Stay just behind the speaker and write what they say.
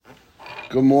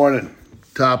Good morning.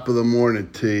 Top of the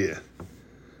morning to you.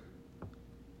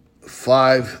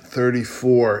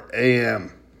 5:34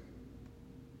 a.m.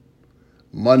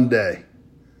 Monday,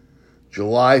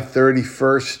 July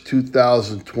 31st,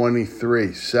 2023,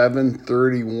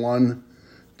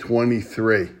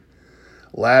 7/31/23.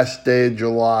 Last day of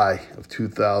July of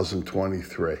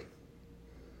 2023.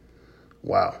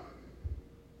 Wow.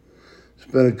 It's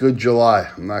been a good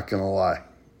July, I'm not going to lie.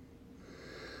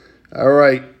 All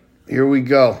right, here we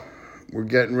go. We're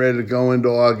getting ready to go into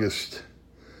August.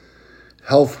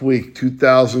 Health Week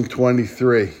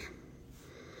 2023.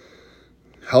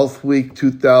 Health Week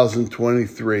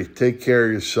 2023. Take care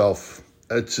of yourself.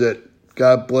 That's it.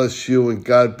 God bless you and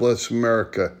God bless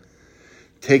America.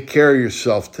 Take care of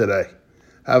yourself today.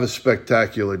 Have a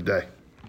spectacular day.